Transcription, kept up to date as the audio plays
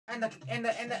and the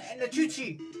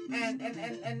chuchi and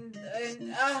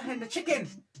the chicken.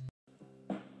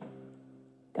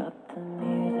 Got the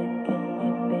music in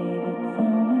your baby, tell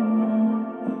me love.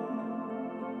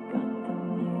 Got the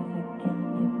music in your baby,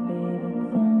 tell me love.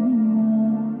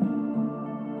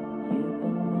 You've been wanting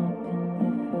me forever and you just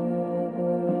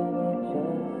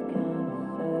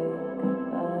can't say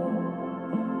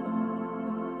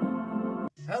goodbye.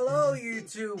 Hello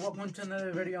YouTube, welcome to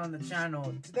another video on the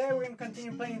channel. Today we're going to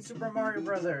continue playing Super Mario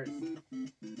Brothers.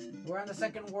 We're on the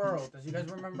second world. As you guys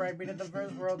remember, I beat the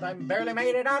first world. I barely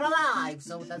made it out alive.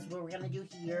 So that's what we're going to do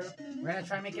here. We're going to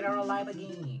try and make it out alive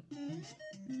again.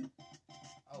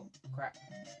 Oh, crap.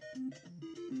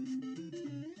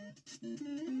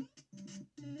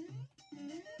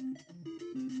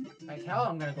 Like hell,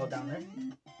 I'm going to go down there.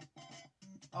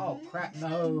 Oh, crap,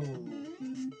 no.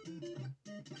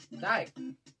 Die.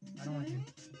 I don't want you.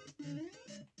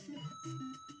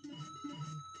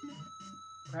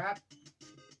 Crap.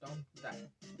 Don't die.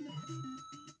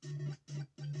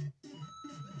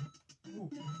 Ooh.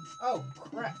 Oh,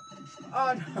 crap.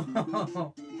 Oh,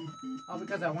 no. Oh,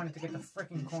 because I wanted to get the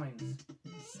freaking coins.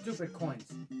 Stupid coins.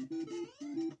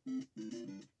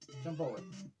 Jump over.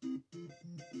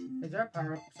 Is there a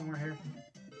power-up somewhere here?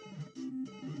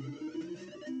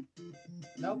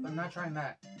 Nope, I'm not trying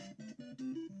that.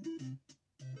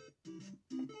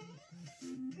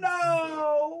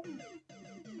 No!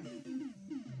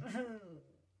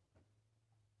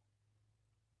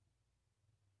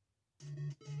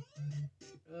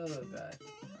 Oh god.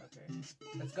 Okay.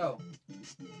 Let's go.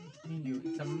 You,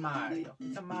 it's a Mario.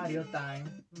 It's a Mario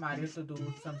time. Mario to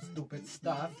do some stupid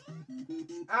stuff.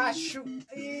 Ah, shoot!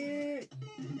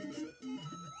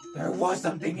 There was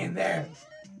something in there!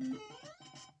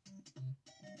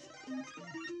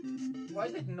 Why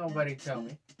did nobody tell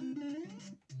me?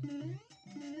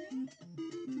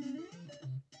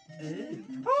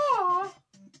 Oh!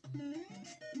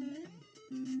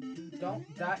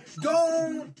 Don't die.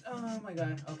 Don't! Oh my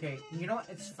god. Okay, you know what?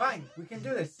 It's fine. We can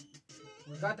do this.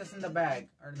 We got this in the bag.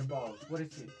 Or the balls. What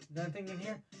is it? Is there anything in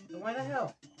here? Then why the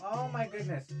hell? Oh my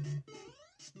goodness.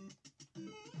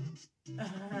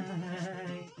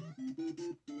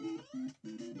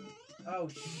 Oh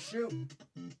shoot.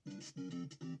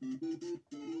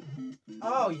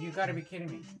 Oh, you gotta be kidding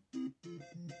me.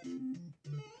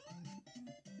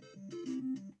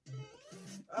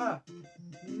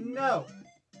 No!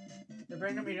 They're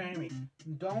bringing me to enemy.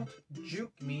 Don't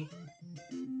juke me,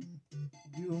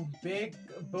 you big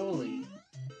bully.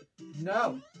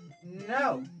 No!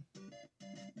 No!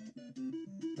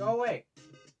 Go away.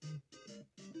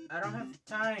 I don't have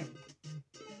time.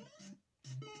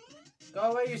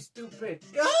 Go away, you stupid.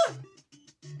 Ah!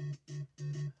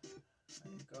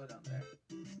 Go down there.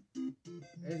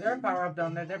 Is there a power-up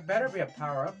down there? There better be a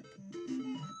power-up.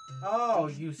 Oh,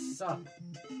 you suck.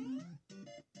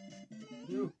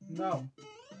 You, no.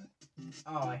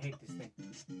 Oh, I hate this thing.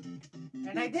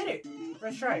 And I did it!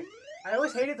 First try. I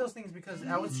always hated those things because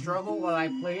I would struggle while I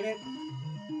played it.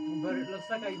 But it looks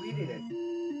like I beat it.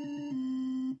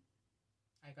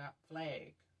 I got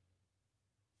flag.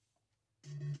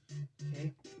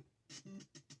 Okay.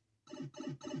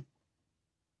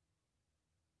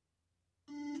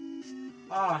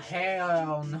 Oh,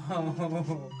 hell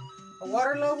no. A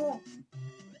water level?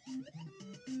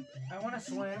 I want to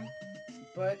swim,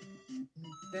 but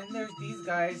then there's these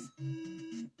guys.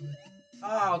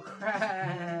 Oh,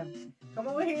 crap. Come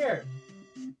over here.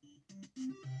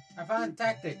 I found a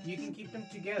tactic. You can keep them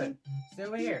together. Stay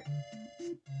over here.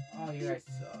 Oh, you guys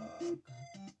suck.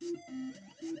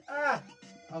 Ah!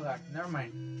 Oh, God. Never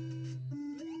mind.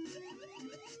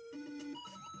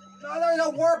 No, there's a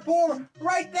whirlpool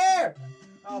right there!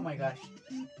 Oh, my gosh.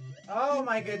 Oh,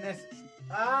 my goodness.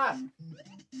 Ah!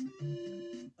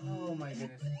 Oh, my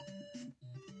goodness.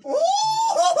 Ooh!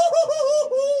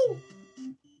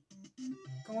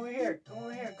 Come over here. Come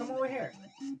over here. Come over here.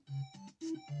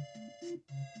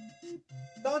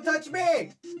 Don't touch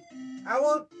me! I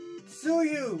will sue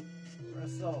you for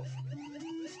assault.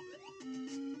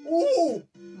 Ooh!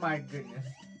 My goodness.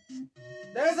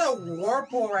 There's a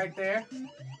whirlpool right there.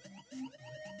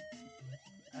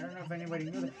 I don't know if anybody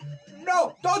knew that.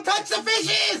 No! Don't touch the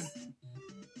fishes!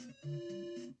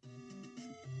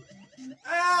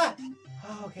 Ah!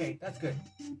 Okay, that's good.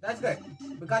 That's good.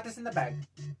 We got this in the bag.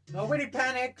 Nobody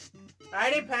panic.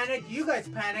 I didn't panic. You guys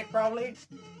panic, probably.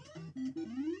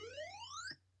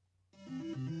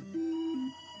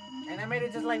 And I made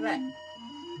it just like that.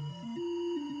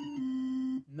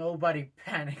 Nobody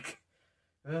panic.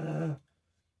 Ugh.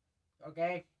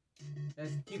 Okay.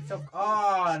 Let's keep so.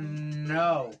 Oh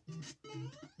no.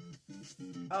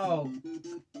 Oh.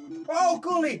 Oh,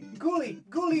 Ghoulie.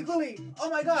 Oh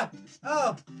my god.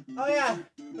 Oh yeah.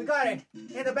 We got it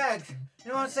in the bags. You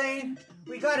know what I'm saying?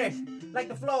 We got it. Like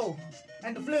the flow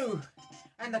and the flu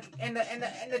and the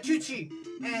choo-choo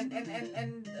and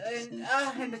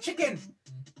the chicken.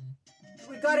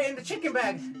 We got it in the chicken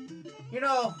bag. You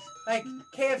know, like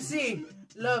KFC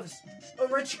loves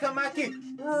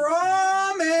Orichikamaki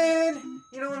ramen.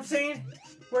 You know what I'm saying?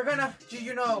 We're gonna,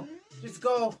 you know, just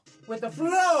go with the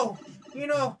flow. You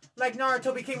know, like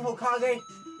Naruto became Hokage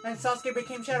and Sasuke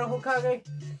became Shadow Hokage.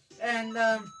 And,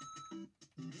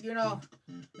 you know,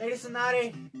 Lady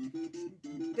Tsunade,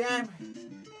 damn,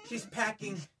 she's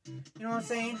packing. You know what I'm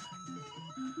saying?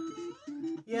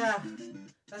 Yeah,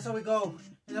 that's how we go.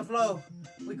 In the flow.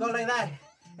 We go like that.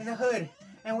 In the hood.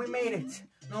 And we made it.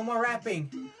 No more rapping.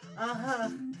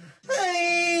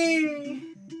 Hey!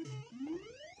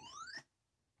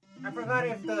 I forgot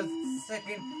if the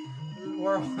second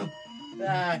world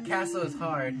castle is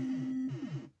hard.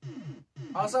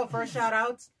 Also, first shout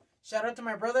out to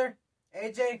my brother,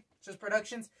 AJ, just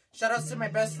Productions. Shout outs to my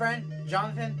best friend,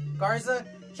 Jonathan Garza.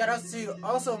 Shout outs to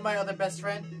also my other best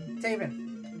friend,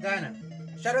 Taven, Dana.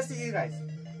 Shout outs to you guys.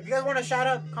 If you guys want a shout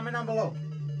out, comment down below.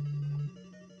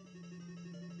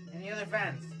 Any other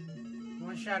fans? You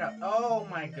want a shout out? Oh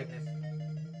my goodness.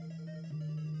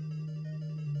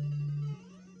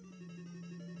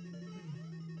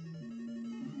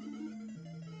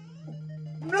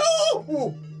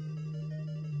 No!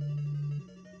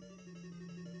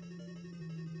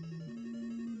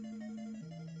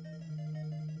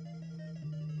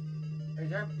 Is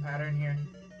there a pattern here?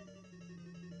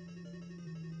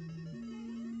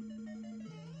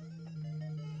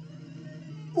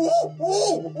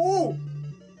 Ooh!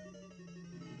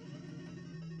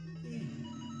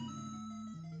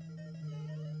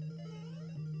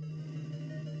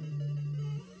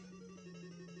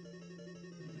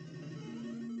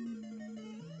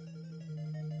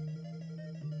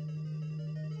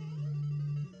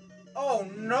 Oh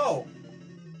no!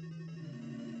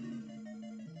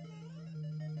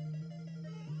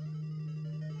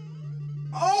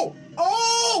 Oh!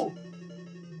 Oh!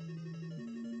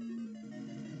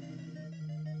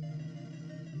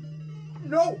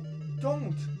 No!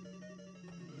 Don't!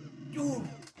 Dude!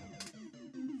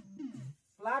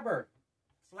 Flabber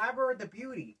the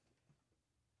beauty.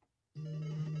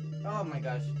 Oh my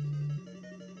gosh.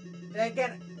 Then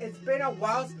again, it's been a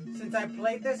while since I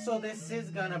played this, so this is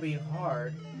gonna be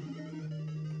hard.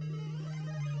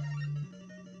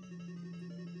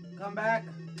 Come back.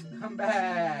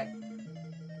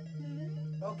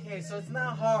 Okay, so it's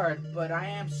not hard, but I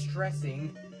am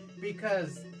stressing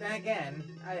because, then again,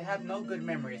 I have no good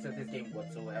memories of this game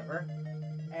whatsoever,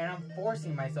 and I'm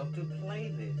forcing myself to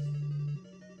play this.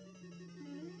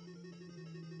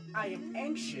 I am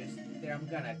anxious that I'm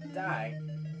gonna die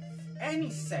any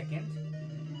second.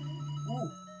 Ooh.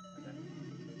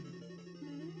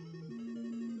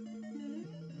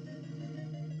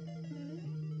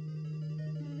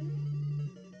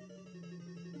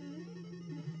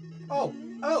 Oh.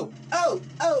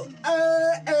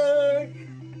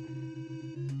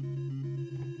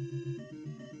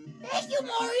 Thank you,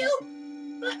 Mario.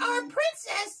 But our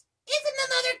princess is in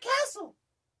another castle.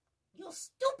 You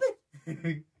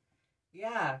stupid.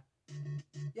 Yeah,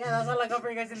 that's all I got for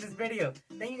you guys in this video.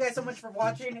 Thank you guys so much for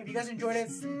watching. If you guys enjoyed it,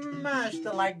 smash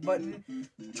the like button.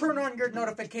 Turn on your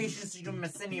notifications so you don't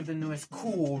miss any of the newest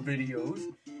cool videos.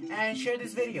 And share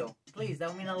this video. Please, that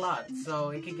would mean a lot. So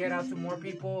it can get out to more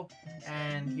people.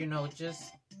 And, you know,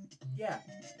 just, yeah.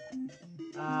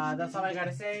 That's all I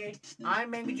gotta say.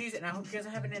 I'm MangoJuice, and I hope you guys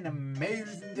are having an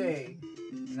amazing day.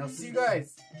 And I'll see you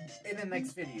guys in the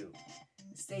next video.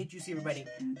 Stay juicy, everybody.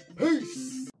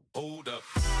 Peace!